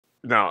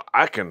Now,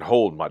 I can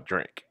hold my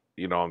drink.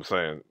 You know what I'm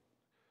saying?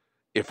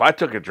 If I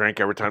took a drink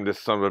every time this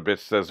son of a bitch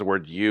says the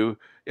word you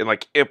and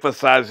like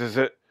emphasizes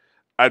it,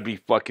 I'd be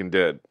fucking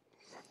dead.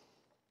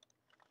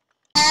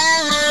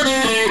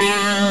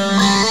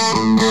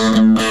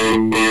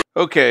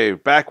 Okay,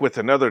 back with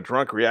another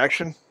drunk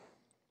reaction.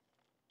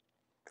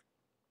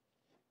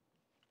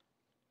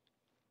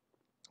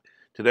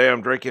 Today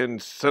I'm drinking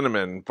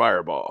cinnamon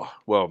fireball.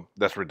 Well,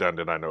 that's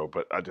redundant, I know,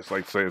 but I just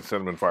like saying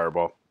cinnamon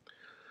fireball.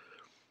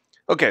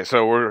 Okay,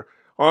 so we're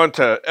on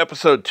to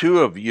episode 2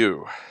 of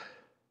You.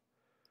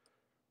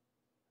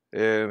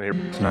 And here.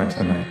 Tonight's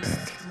the night,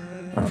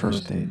 Beck. Our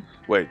first date.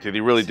 Wait, did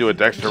he really do a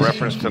Dexter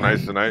reference?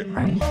 Tonight's the night?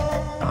 Right?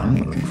 I'm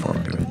looking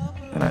forward to it.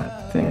 And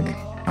I think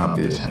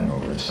obvious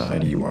hangover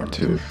aside, you are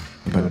too.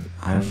 But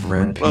I've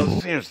read people...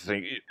 Well, here's the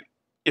thing.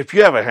 If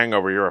you have a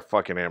hangover, you're a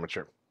fucking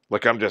amateur.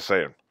 Like, I'm just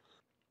saying.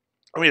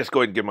 Let me just go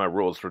ahead and give my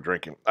rules for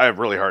drinking. I have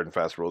really hard and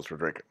fast rules for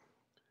drinking.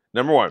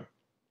 Number 1,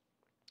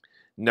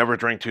 never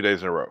drink 2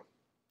 days in a row.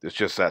 It's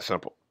just that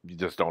simple. You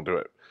just don't do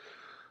it.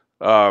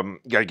 You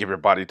got to give your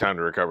body time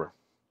to recover.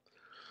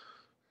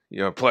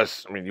 You know,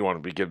 plus, I mean, you want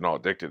to be getting all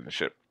addicted and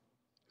shit.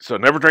 So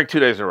never drink 2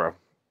 days in a row.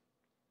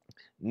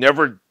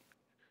 Never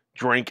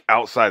drink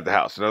outside the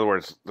house. In other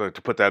words,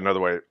 to put that another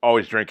way,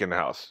 always drink in the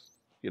house,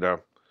 you know.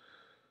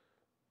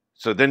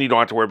 So then you don't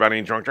have to worry about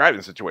any drunk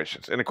driving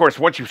situations. And of course,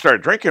 once you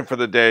start drinking for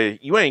the day,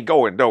 you ain't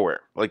going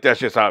nowhere. Like, that's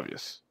just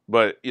obvious.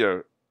 But, you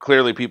know,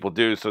 clearly people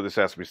do, so this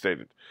has to be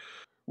stated.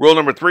 Rule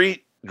number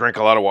 3, drink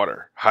a lot of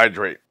water.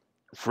 Hydrate.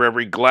 For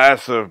every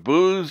glass of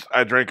booze,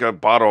 I drink a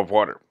bottle of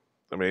water.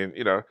 I mean,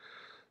 you know,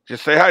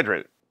 just stay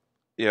hydrated.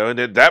 You know,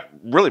 and that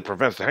really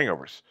prevents the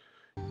hangovers.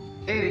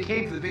 Hey, they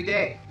came for the big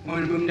day.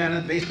 Want to move them down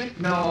to the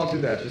basement? No, I'll do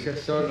that. Just get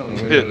started on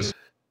the windows.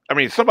 I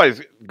mean,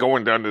 somebody's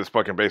going down to this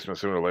fucking basement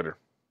sooner or later.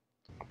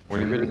 What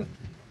are you reading?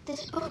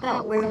 This book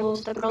about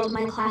werewolves the girls in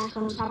my class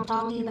won't stop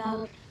talking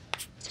about.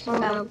 It's more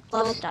about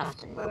love stuff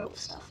than werewolf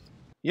stuff.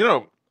 You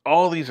know,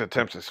 all these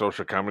attempts at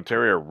social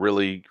commentary are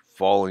really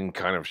falling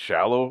kind of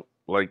shallow.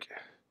 Like,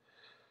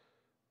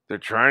 they're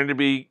trying to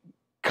be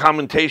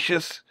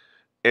commentatious,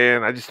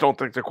 and I just don't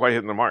think they're quite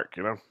hitting the mark,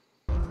 you know?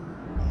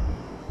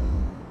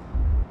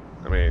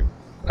 I mean,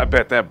 I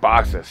bet that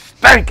box is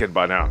stinking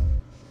by now.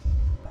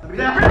 Get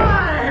out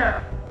of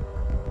here!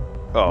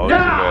 Oh, he's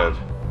bad.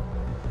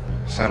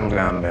 Settle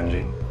down,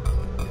 Benji.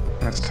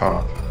 Let's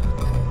talk.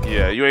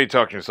 Yeah, you ain't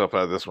talking yourself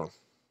out of this one.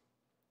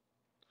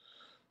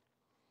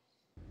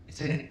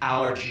 It's an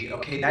allergy,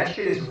 okay? That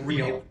shit is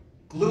real.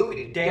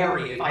 Gluten,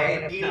 dairy, if I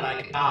ate a peanut,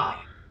 I could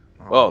die.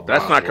 Well,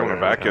 that's not coming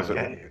back, is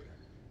it?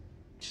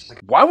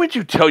 Why would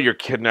you tell your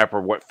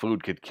kidnapper what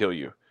food could kill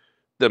you?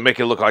 That make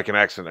it look like an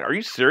accident? Are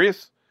you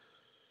serious?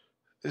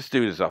 This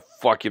dude is a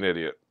fucking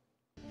idiot.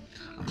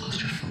 I'm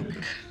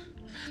claustrophobic.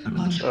 My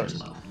blood sugar's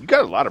low. You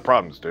got a lot of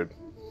problems, dude.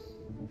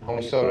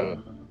 Only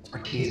soda.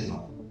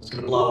 Artisanal. It's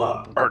gonna blow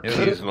up.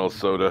 Artisanal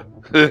soda.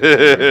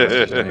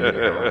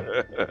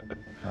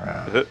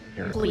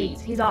 Please,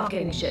 he's off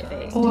getting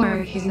shit-faced. Or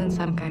he's in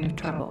some kind of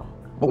trouble.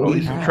 Oh,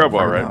 he's in trouble,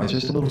 all right. It's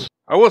just a little...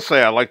 I will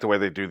say I like the way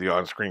they do the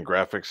on-screen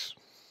graphics.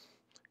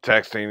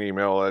 Texting,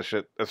 email, all that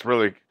shit. That's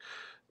really...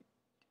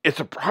 It's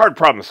a hard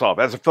problem to solve.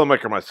 As a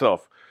filmmaker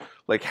myself,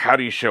 like, how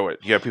do you show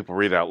it? Do you have people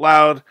read out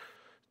loud?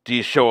 Do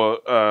you show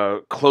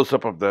a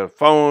close-up of the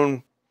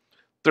phone?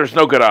 There's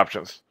no good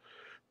options.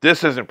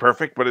 This isn't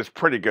perfect, but it's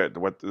pretty good,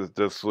 what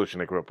the solution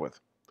they grew up with.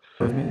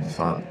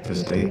 Thought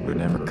this date would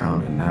never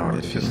come, and now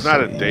it feels It's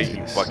not so a date, easy,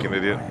 you fucking so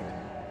idiot.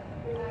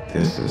 right.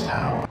 This is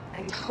how...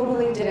 I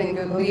totally didn't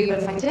Google you, but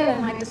if I did, I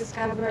might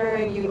discover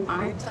you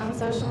aren't on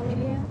social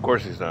media. Of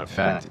course he's not. In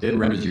fact, it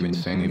renders you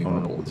insanely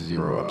vulnerable with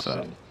zero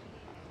upside.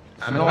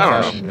 I'm an I don't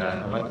old-fashioned guy.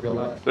 I like real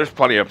life. There's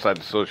plenty of upside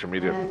to social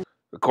media.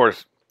 Of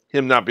course,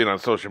 him not being on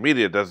social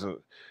media doesn't,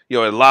 you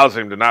know, it allows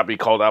him to not be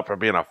called out for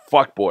being a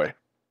fuckboy.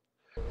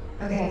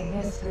 Okay,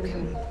 yes,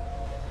 okay.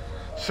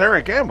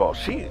 Sarah Gamble,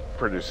 she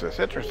produced this.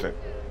 Interesting.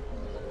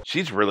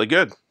 She's really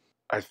good.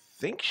 I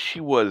think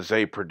she was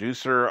a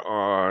producer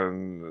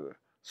on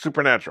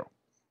Supernatural.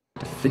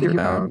 To figure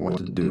out what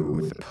to do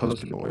with the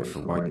poster boy for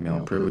white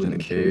male privilege in the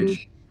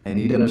cage, I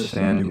need to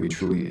understand who he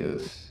truly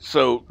is.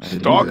 So, And to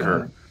do Stalker,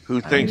 that, who I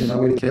need thinks... to know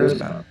what he cares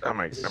about. I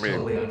mean,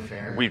 Totally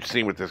unfair. we've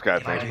seen what this guy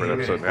thinks for an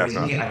episode and a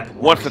half Yeah, now. I-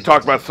 Wants to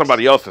talk about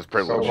somebody else's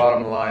privilege.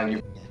 bottom line,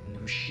 you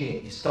No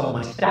shit, you stole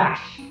my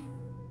stash.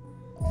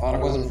 thought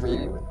it wasn't for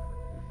you.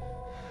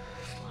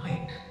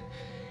 Fine.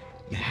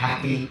 You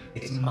happy?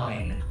 It's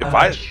mine. If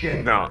I'm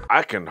shit. Now,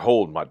 I can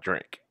hold my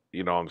drink.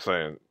 You know what I'm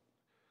saying?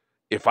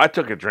 If I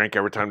took a drink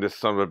every time this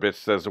son of a bitch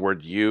says the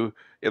word you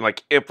and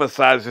like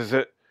emphasizes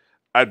it,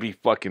 I'd be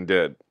fucking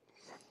dead.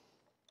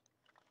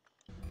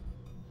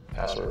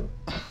 Password.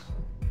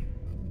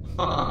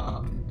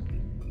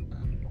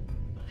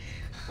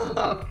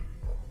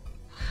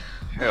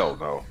 Hell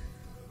no.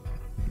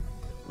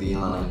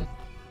 Leon.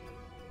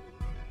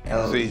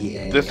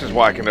 See, this is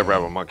why I can never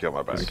have a monkey on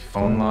my back. His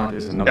phone lock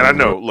is another... And I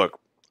know, look,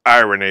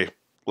 irony.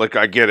 Like,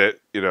 I get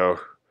it, you know.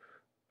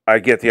 I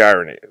get the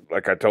irony.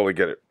 Like, I totally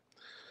get it.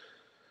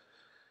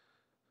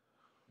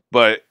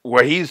 But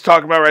what he's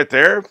talking about right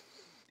there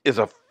is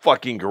a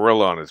fucking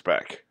gorilla on his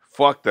back.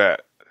 Fuck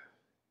that.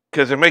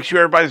 Because it makes you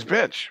everybody's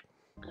bitch.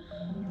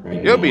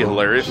 It'll be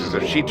hilarious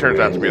if she turns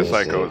out to be a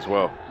psycho as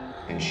well.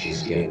 And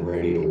she's getting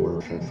ready to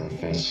work her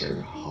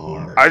professor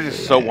hard. I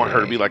just so want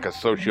her to be like a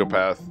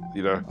sociopath,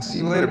 you know? I'll see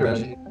you later,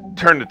 Benji.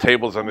 Turn the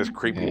tables on this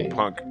creepy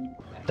punk.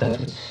 That's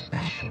what's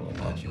special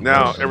about you.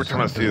 Now, every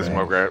time I see this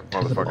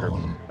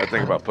motherfucker, I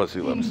think about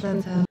pussy lips.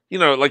 You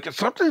know, like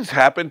something's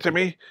happened to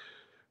me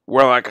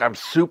where like I'm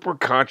super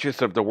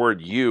conscious of the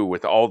word you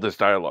with all this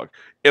dialogue.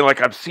 And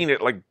like I've seen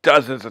it like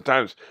dozens of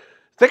times.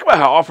 Think about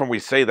how often we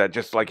say that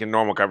just like in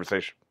normal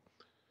conversation.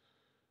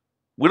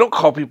 We don't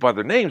call people by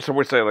their names, so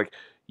we're saying like,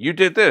 you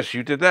did this,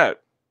 you did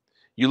that.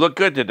 You look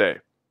good today.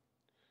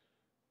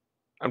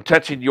 I'm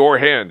touching your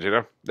hand, you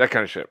know? That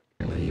kind of shit.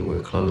 You wear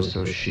clothes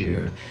so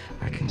sheer,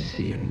 I can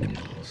see your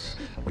nipples.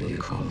 What do you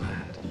call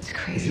that? It's If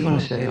crazy. you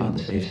want to stay on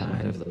the safe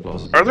side of the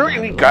plausible. Are there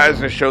any guys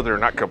in the show that are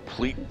not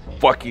complete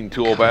fucking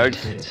tool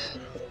bags?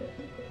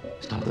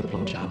 Stop the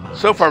blowjob.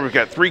 So far, we've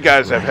got 3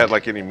 guys that have had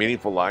like any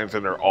meaningful lines,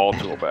 and they're all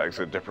tool bags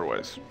in different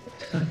ways.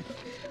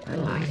 I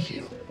like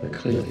you. But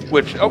clearly.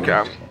 Which,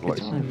 okay,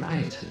 It's my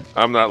right.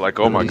 I'm not like,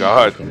 oh my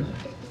god,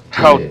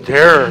 how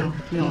dare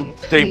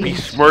they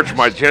besmirch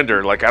my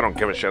gender? Like, I don't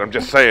give a shit. I'm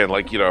just saying,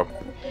 like, you know,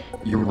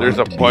 You're there's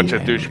a right to be bunch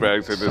of angry.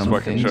 douchebags in this Some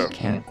fucking things show.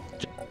 Can't,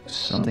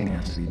 something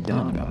has to be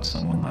done about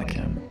someone like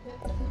him.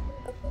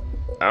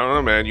 I don't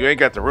know, man. You ain't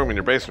got the room in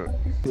your basement.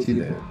 I see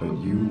that, but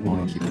you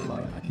want to keep it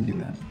light. I can do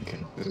that.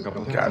 Okay, there's a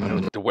couple of God,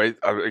 things. the way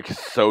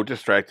it's so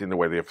distracting the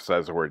way they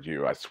emphasize the word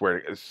 "you." I swear,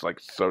 it's like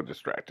so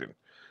distracting.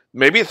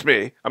 Maybe it's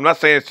me. I'm not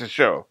saying it's the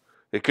show.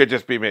 It could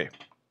just be me.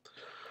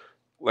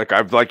 Like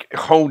I've like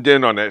honed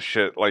in on that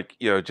shit. Like,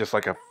 you know, just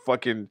like a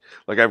fucking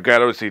like I've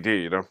got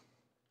OCD. You know.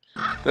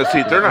 Now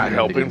see, they're not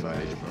helping.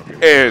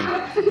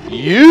 And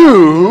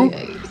you,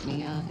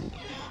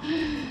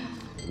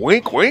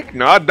 wink, wink,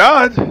 nod,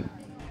 nod.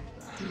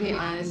 To be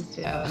honest,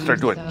 Joe. Start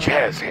doing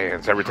jazz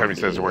hands every time he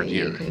says the word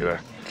 "you." You know.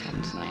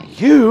 Come tonight.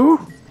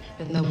 You.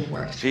 With no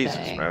work.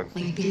 Jesus, man.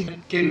 Like these.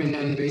 Get him in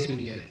down in the basement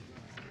together.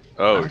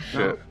 Oh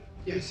shit.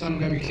 Yeah, son,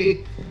 grab your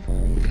key.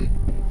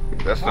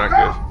 That's not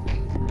good.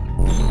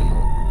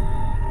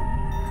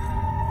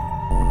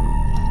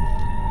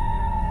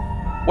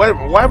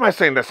 Why am I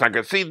saying that's not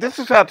good? See, this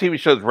is how TV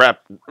shows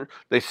rap.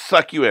 They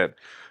suck you in.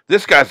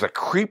 This guy's a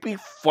creepy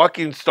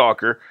fucking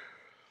stalker.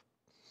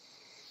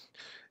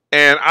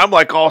 And I'm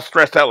like all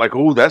stressed out, like,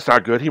 oh, that's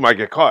not good. He might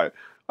get caught.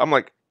 I'm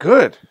like,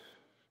 good.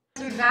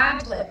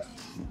 Bad lip.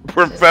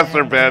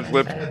 Professor Bad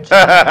Lip.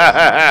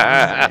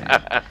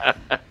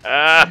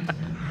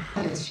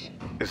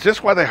 Is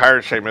this why they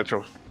hired Shay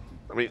Mitchell?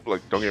 I mean,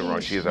 look, don't get me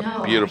wrong. She is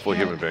a beautiful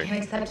human being. I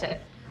can't accept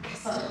it.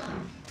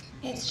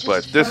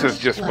 But this is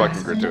just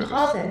fucking gratuitous.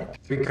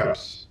 3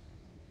 cups.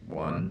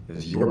 One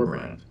is your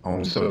brand,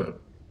 home soda.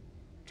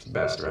 It's the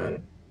best, right?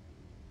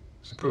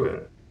 So prove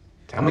it.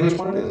 Tell me which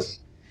one it is.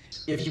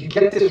 If you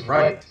get this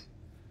right,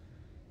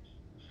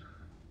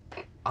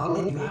 I'll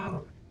let you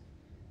out.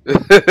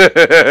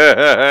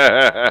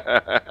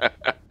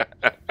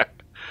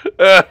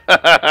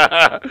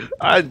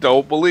 I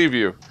don't believe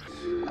you.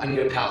 I need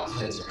a palate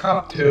cleanser.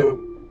 Cup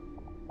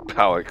 2.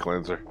 Palate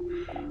cleanser.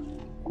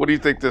 What do you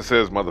think this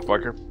is,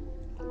 motherfucker?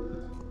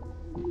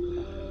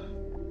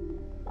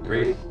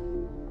 3.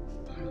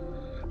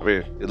 I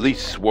mean, at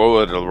least swirl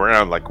it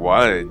around like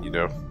wine, you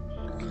know.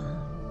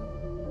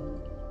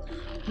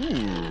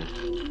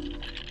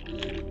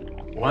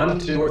 1,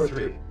 2, or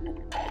 3.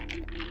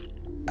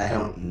 I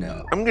don't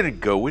know. I'm gonna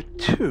go with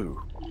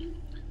 2.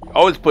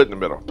 Always put in the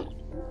middle.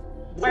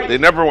 Wait, They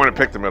never want to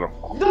pick the middle.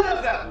 none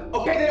of them!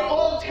 Okay, they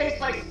all taste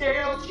like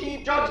stale,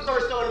 cheap drugstore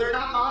soda. They're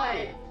not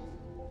mine.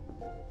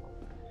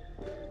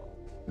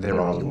 They're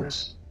all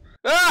yours.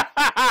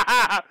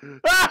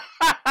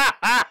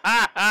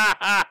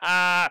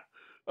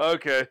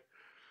 Okay.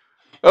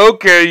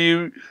 Okay,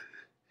 you.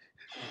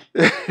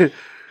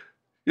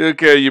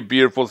 Okay, you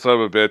beautiful son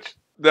of a bitch.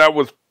 That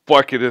was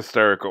fucking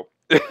hysterical.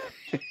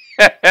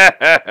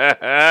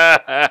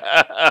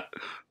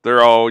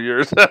 They're all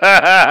yours.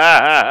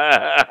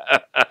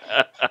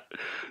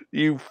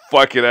 You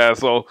fucking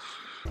asshole.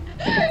 So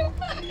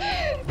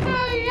yeah,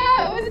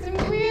 it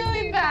was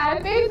really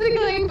bad.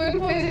 Basically, food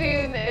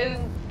poisoning is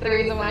the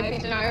reason why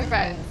Peach and I are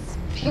friends.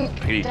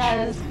 Peach.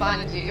 Does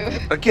fund you.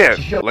 Again,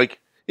 like,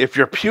 if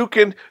you're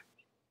puking,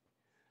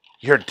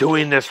 you're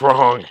doing this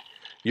wrong.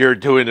 You're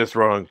doing this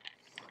wrong.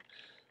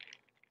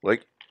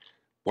 Like,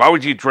 why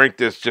would you drink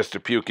this just to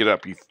puke it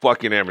up, you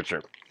fucking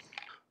amateur?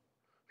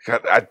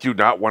 God, I do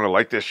not want to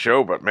like this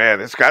show, but man,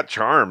 it's got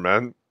charm,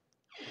 man.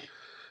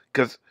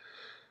 Because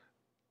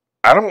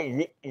I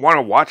don't want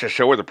to watch a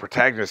show where the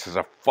protagonist is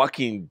a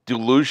fucking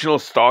delusional,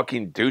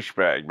 stalking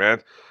douchebag,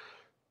 man.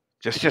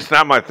 Just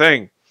not my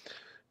thing.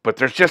 But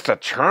there's just a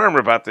charm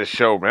about this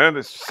show, man.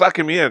 It's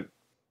sucking me in.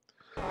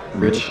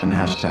 Rich and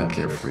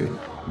 #carefree.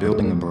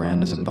 Building a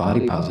brand as a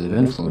body positive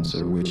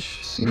influencer,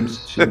 which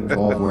seems to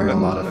involve wearing a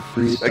lot of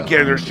free stuff.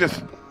 Again, there's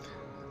just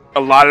a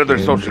lot of their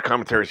social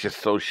commentary is just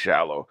so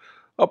shallow.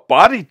 a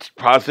body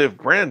positive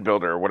brand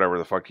builder or whatever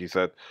the fuck he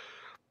said.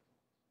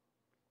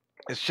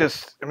 It's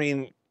just, I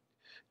mean,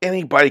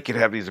 anybody can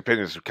have these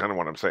opinions, is kind of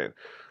what I'm saying.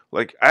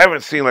 Like, I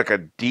haven't seen like a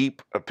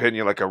deep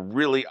opinion, like a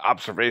really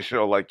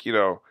observational, like, you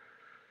know,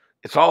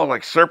 it's all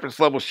like surface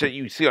level shit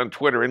you see on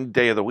Twitter any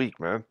day of the week,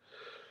 man.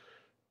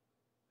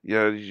 You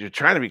know, you're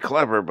trying to be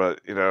clever,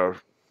 but, you know,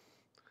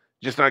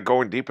 just not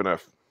going deep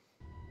enough.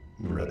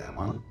 You read that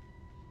one?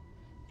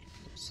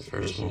 It's the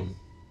first one.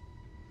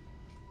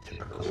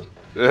 Typical.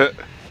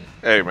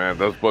 Hey, man,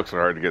 those books are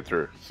hard to get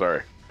through.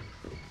 Sorry.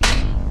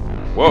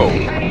 Whoa.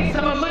 I need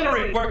some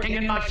illiterate working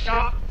in my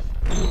shop.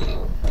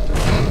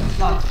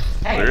 Look,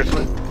 hey.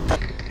 Seriously?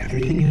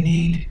 Everything you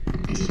need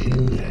is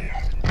in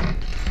there.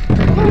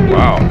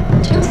 Wow.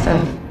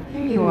 Joseph,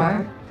 there you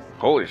are.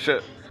 Holy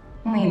shit.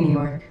 Only in New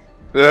York.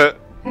 Uh,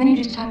 And then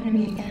you just happened to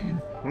meet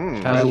again.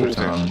 Casual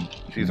interesting. tone.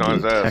 She's on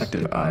his ass.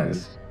 Detective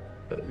eyes.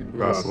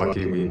 Ross,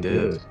 lucky we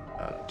did.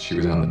 She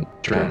was on the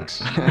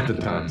tracks at the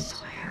time.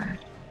 Swear.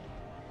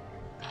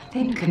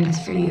 Thank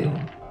goodness for you.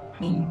 I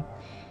mean,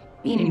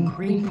 being in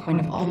Greenpoint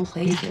of all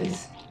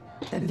places,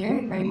 the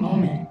very right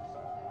moment.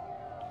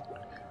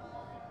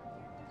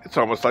 It's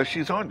almost like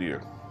she's on to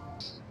you.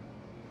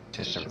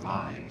 To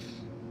survive,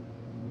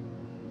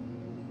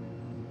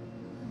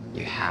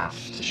 you have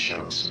to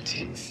show some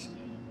teeth.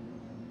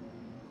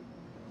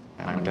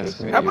 And I'm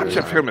guessing How much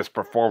of him is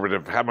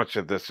performative? How much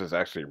of this is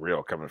actually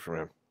real coming from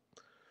him?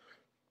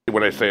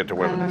 When I say it to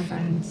Grab women. our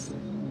friends.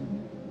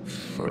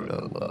 For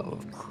the love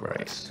of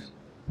Christ.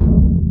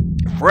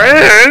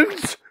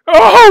 Friends?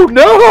 Oh,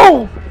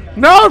 no!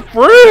 Not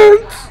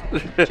friends!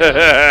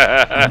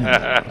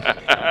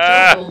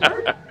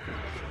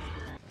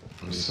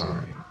 I'm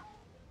sorry.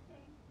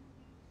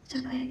 It's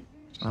okay.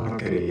 It's not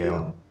okay to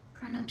yell.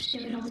 Grown-ups do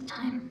it all the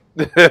time.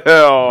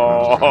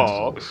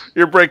 Oh,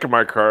 you're breaking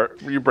my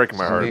heart. You're breaking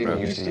my heart, man.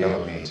 used to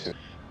yell at me too.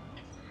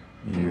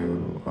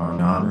 You are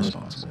not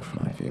responsible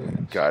for my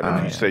feelings. God, I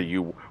if you am. say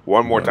you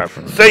one more time.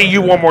 Say you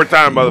one more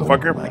time, Feel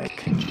motherfucker. Like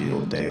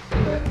congealed day.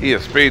 He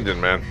is speeding,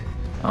 man.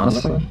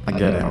 Honestly, I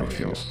get how it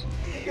feels.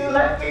 You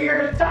left me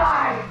here to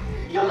die!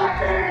 You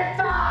left me here to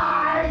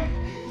die!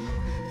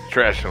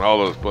 Trashing all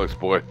those books,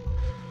 boy.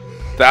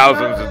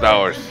 Thousands of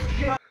dollars.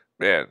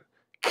 Man,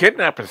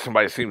 kidnapping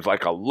somebody seems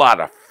like a lot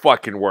of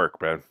fucking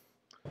work, man.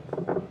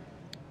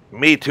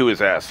 Me to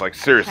his ass. Like,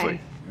 seriously.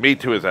 Hey. Me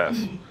to his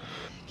ass.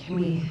 Can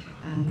we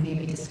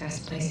maybe discuss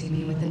placing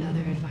me with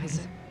another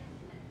advisor?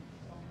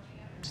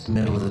 It's the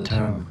middle of the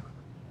term.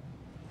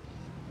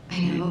 I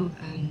know,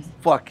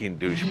 Fucking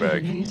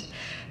douchebag.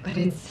 but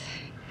it's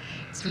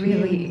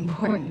really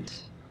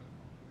important.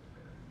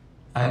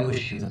 I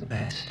wish you the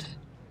best.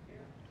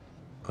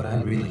 But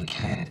I really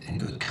can't, in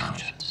good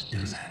conscience, do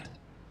that.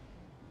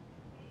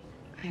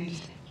 I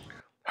understand.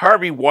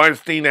 Harvey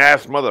Weinstein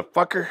ass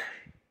motherfucker.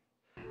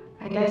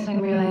 I guess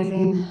I'm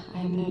realizing I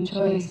have no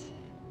choice.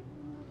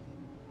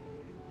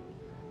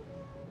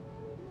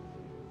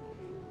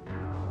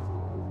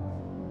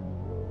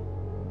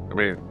 I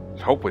mean,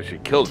 hopefully she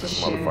kills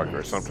this motherfucker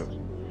or something.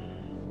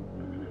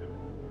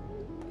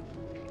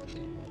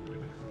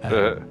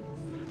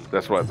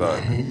 That's what I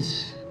thought.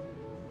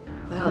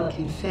 Well, it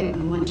can fit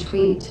in one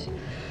tweet.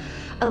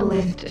 A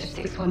list of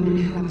 6 women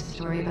who have a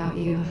story about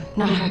you.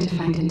 Not hard to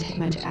find and take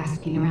much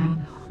asking around.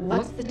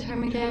 What's the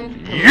term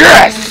again?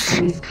 Yes!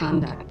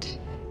 Misconduct.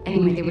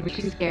 Anyway, they were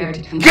too scared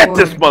to come Get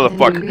forward, this but then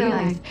motherfucker. they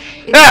realized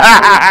it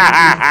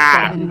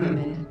was 7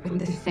 women with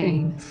the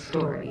same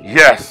story.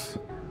 Yes!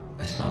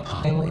 It's not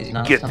possible. It's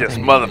not Get this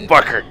something-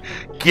 motherfucker.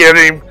 Get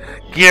him.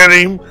 Get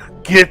him.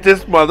 Get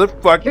this You're trying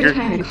motherfucker. to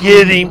call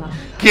Get me him. bluff,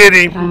 Get but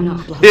him. I'm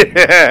not bluffing.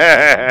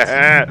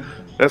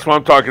 That's what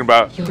I'm talking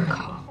about. Your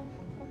call.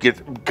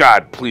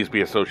 God, please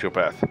be a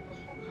sociopath.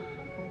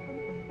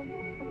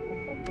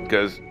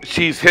 Because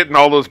she's hitting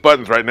all those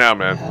buttons right now,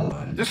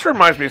 man. This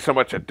reminds me so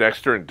much of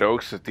Dexter and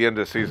Dokes at the end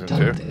of season 2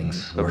 Done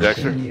things of worse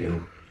Dexter. than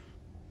you.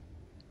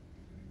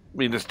 I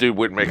mean, this dude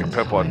wouldn't make a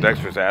pimple on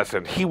Dexter's ass,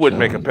 and he wouldn't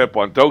make a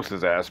pimple on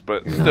Dokes' ass,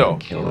 but You're still.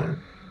 not a killer.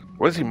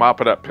 What is he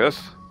mopping up, piss?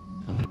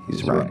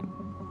 He's right.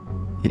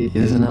 It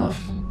is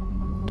enough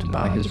to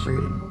buy his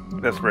freedom.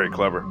 That's very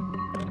clever.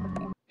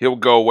 He'll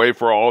go away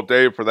for all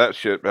day for that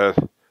shit, man.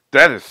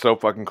 That is so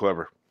fucking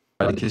clever.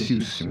 Try to kiss you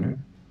sooner.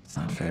 It's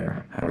not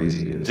fair how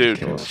easy it is to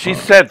kill Dude, a she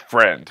spark. said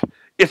friend.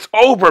 It's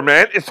over,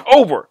 man. It's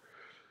over.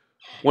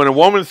 When a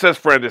woman says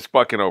friend, it's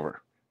fucking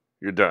over.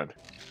 You're done.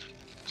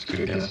 It's a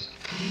good guess.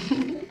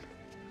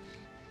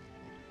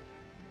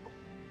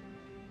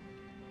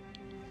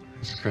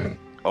 It's good.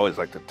 Always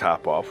like to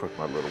top off with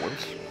my little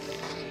ones.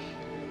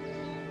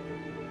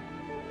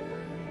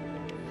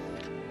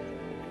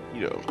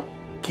 You know,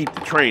 keep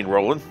the train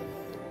rolling.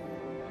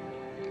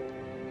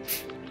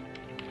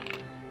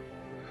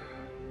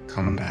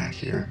 Come back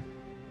here.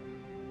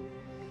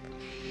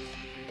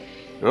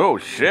 Oh,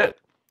 shit.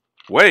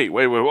 Wait,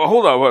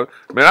 hold on.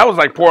 Man, I was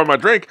like pouring my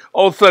drink.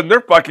 All of a sudden,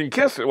 they're fucking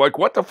kissing. Like,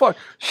 what the fuck?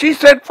 She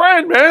said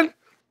friend, man.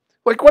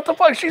 Like, what the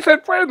fuck? She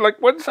said friend. Like,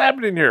 what's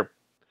happening here?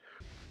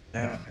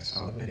 Yeah, I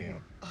saw the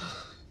video.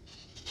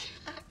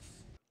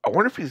 I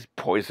wonder if he's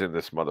poisoned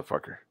this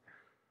motherfucker.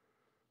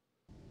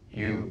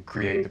 You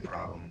create the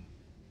problem.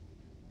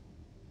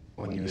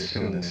 When you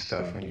assume this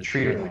stuff, when you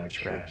treat her like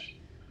trash.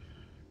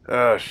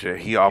 Oh shit,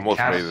 he almost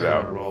You made cast it her in a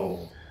out.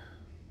 role.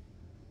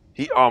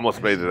 He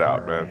almost made it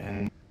out, man.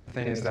 And the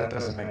thing is, that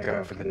doesn't make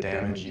up for the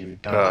damage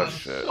you've done. Oh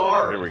shit.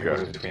 Here we If it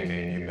was go. between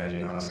me and you,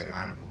 Benji, honestly,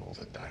 I would roll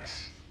the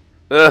dice.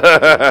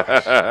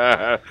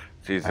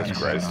 Jesus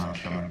Christ.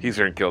 He's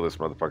gonna kill this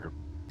motherfucker.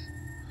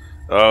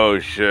 Oh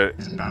shit.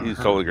 He's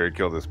totally gonna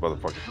kill this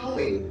motherfucker.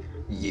 Telling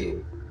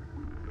you.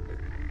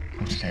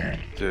 I'm scared.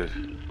 Dude.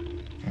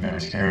 I'm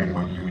very scared of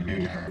what you would do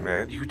to her.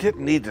 Man, you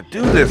didn't need to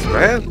do this,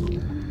 man.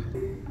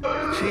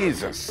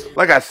 Jesus.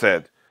 Like I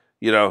said,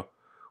 you know,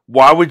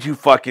 why would you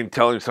fucking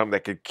tell him something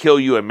that could kill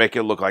you and make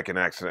it look like an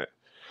accident?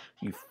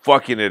 You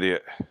fucking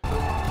idiot. Keep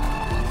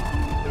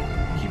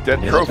that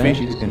trophy.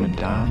 Benji's gonna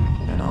die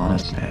an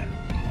honest man.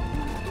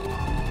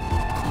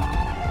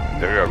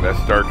 There you go.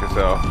 That's dark as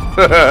hell.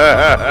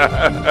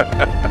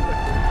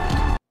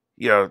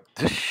 You know,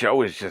 this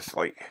show is just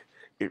like,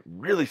 it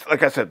really,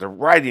 like I said, the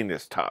writing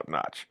is top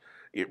notch.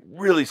 It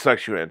really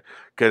sucks you in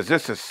because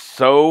this is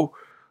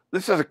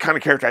a kind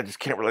of character I just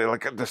can't relate.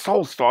 Like this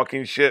whole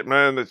stalking shit,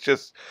 man. It's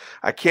just,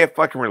 I can't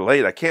fucking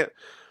relate. I can't,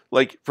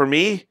 like, for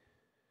me,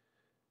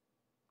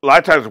 a lot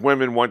of times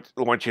women want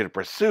you to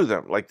pursue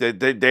them. Like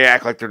they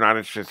act like they're not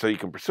interested so you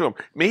can pursue them.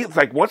 Me, it's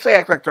like once they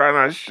act like they're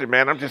not interested,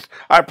 man,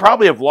 I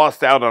probably have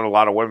lost out on a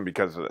lot of women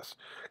because of this.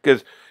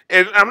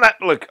 And I'm not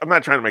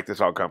trying to make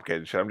this all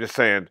complicated shit. I'm just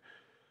saying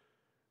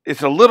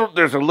there's a little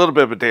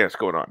bit of a dance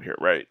going on here,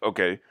 right?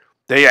 Okay.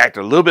 They act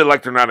a little bit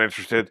like they're not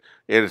interested,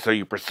 and so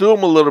you pursue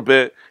them a little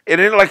bit,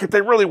 and then, like, if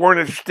they really weren't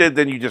interested,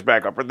 then you just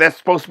back up. But that's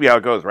supposed to be how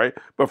it goes, right?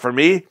 But for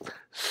me,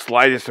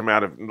 slightest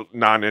amount of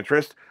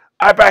non-interest,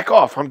 I back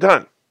off. I'm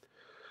done.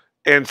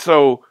 And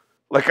so,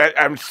 like,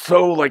 I'm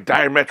so, like,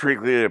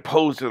 diametrically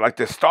opposed to, like,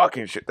 this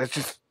stalking shit. That's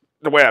just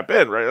the way I've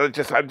been, right?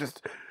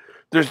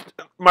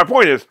 My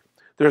point is,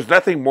 there's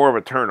nothing more of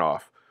a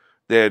turnoff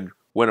than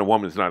when a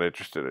woman's not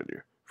interested in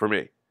you, for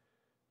me.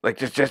 Like,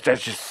 that's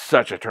just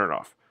such a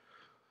turnoff.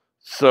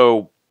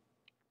 So,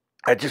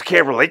 I just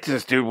can't relate to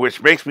this dude,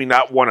 which makes me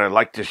not want to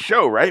like this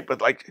show, right? But,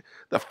 like,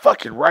 the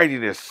fucking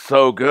writing is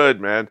so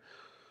good, man.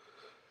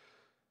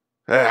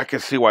 I can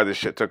see why this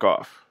shit took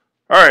off.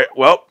 All right,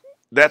 well,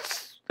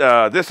 that's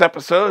this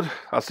episode.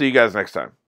 I'll see you guys next time.